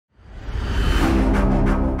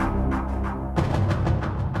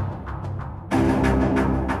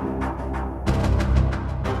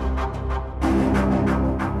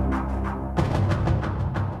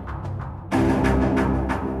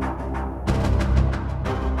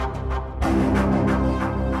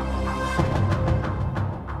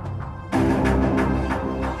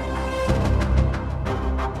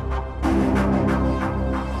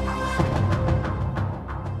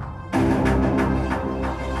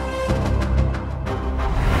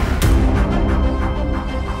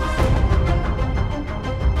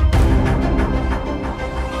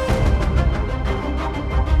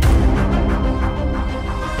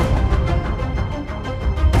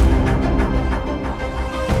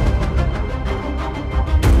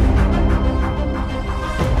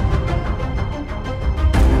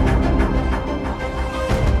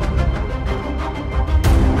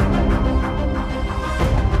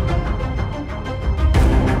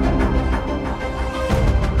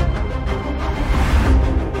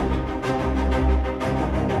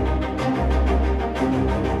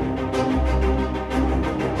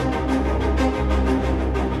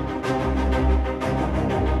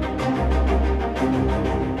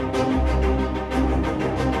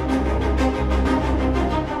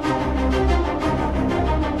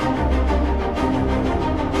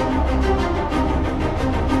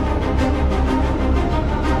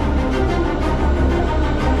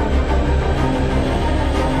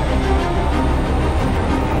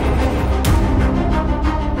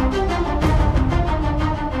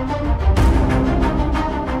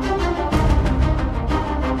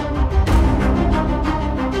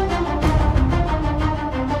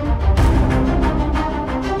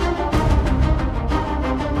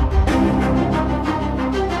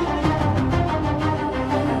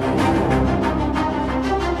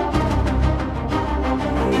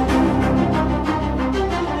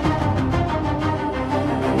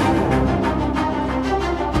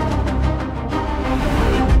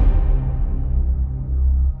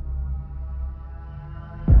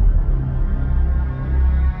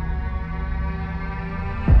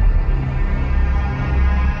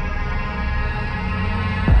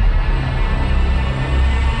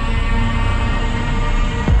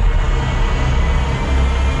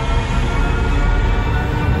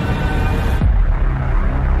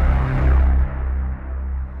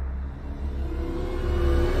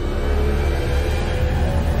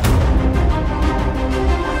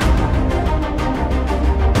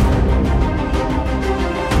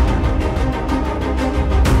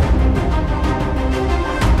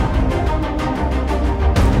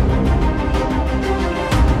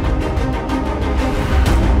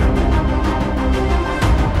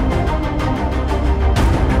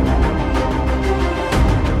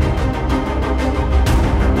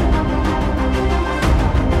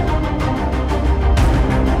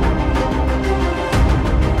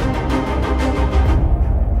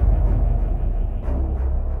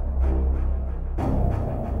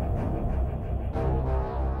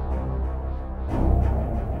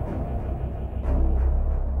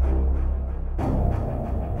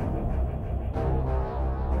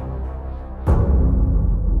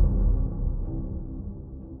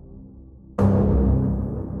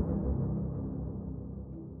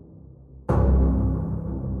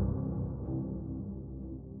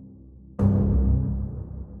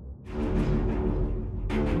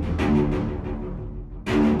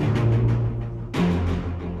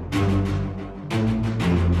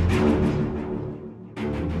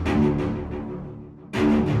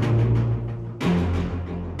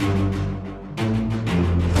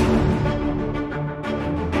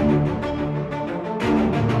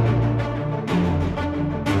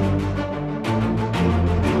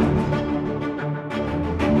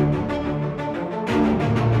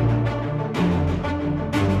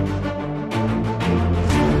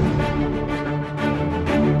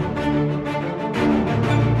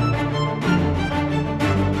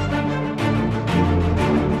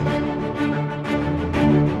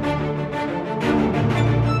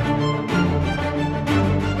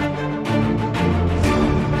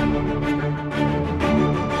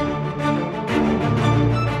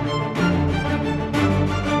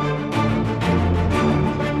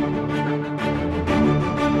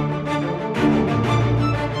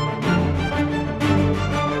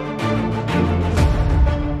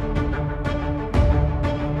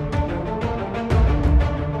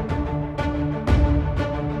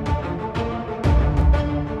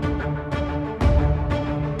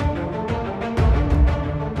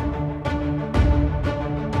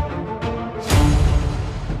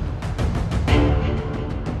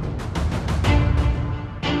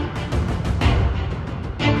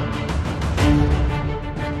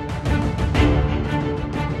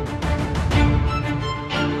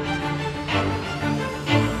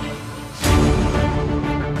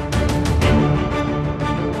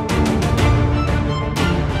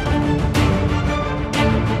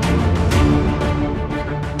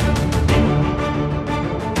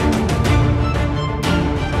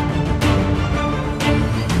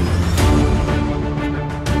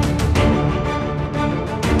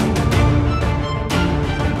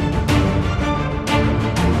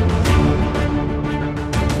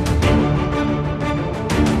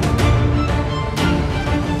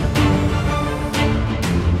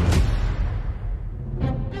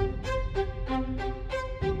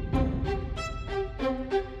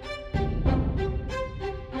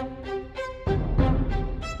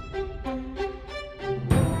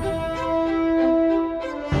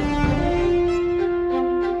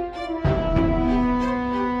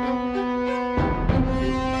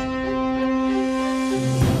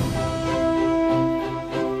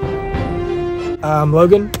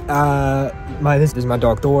Logan. This is my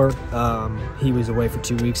dog Thor. He was away for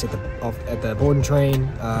 2 weeks at the boarding train.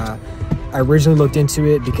 I originally looked into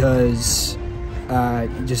it because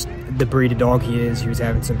just the breed of dog he is. He was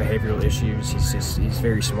having some behavioral issues. He's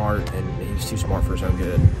very smart, and he's too smart for his own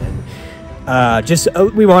good. And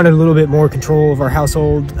we wanted a little bit more control of our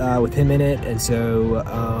household with him in it, and so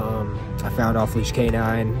I found Off Leash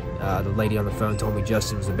K9. The lady on the phone told me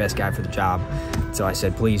Justin was the best guy for the job, so I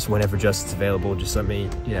said, please, whenever Justin's available, just let me,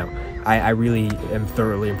 you know. I really am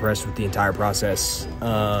thoroughly impressed with the entire process.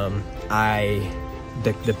 The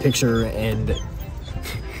picture and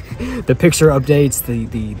the picture updates,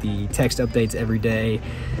 the text updates every day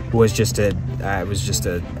was just it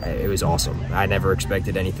was awesome. I never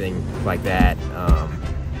expected anything like that.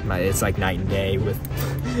 It's like night and day with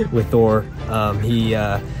Thor.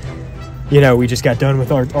 You know, we just got done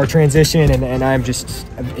with our transition, and I'm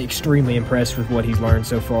extremely impressed with what he's learned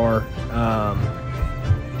so far.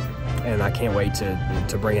 And I can't wait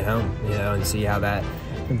to bring it home, you know, and see how that,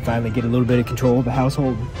 and finally get a little bit of control of the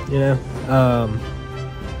household, you know.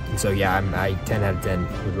 And so yeah, I 10 out of 10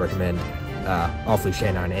 would recommend Off Leash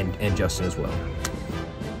K9 and Justin as well.